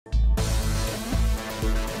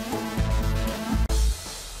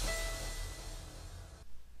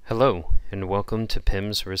Hello, and welcome to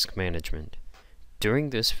Pims Risk Management. During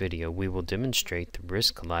this video, we will demonstrate the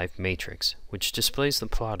Risk Life Matrix, which displays the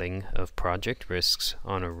plotting of project risks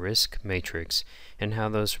on a risk matrix and how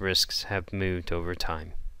those risks have moved over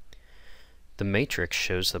time. The matrix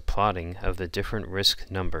shows the plotting of the different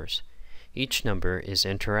risk numbers. Each number is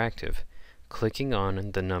interactive. Clicking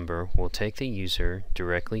on the number will take the user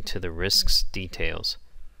directly to the risk's details.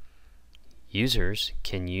 Users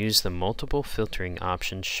can use the multiple filtering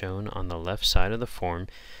options shown on the left side of the form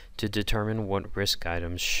to determine what risk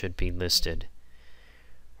items should be listed.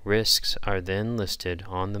 Risks are then listed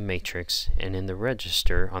on the matrix and in the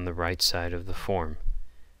register on the right side of the form.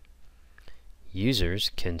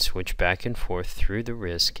 Users can switch back and forth through the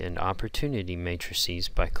risk and opportunity matrices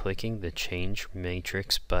by clicking the Change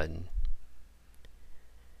Matrix button.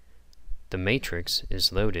 The matrix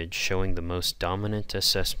is loaded, showing the most dominant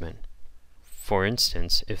assessment. For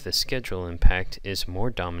instance, if the schedule impact is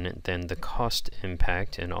more dominant than the cost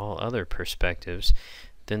impact in all other perspectives,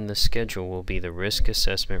 then the schedule will be the risk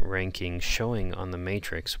assessment ranking showing on the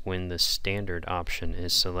matrix when the standard option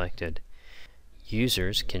is selected.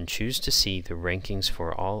 Users can choose to see the rankings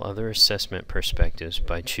for all other assessment perspectives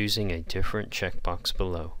by choosing a different checkbox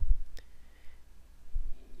below.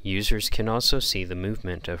 Users can also see the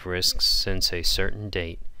movement of risks since a certain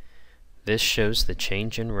date. This shows the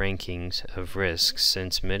change in rankings of risks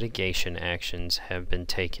since mitigation actions have been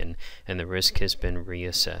taken and the risk has been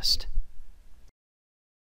reassessed.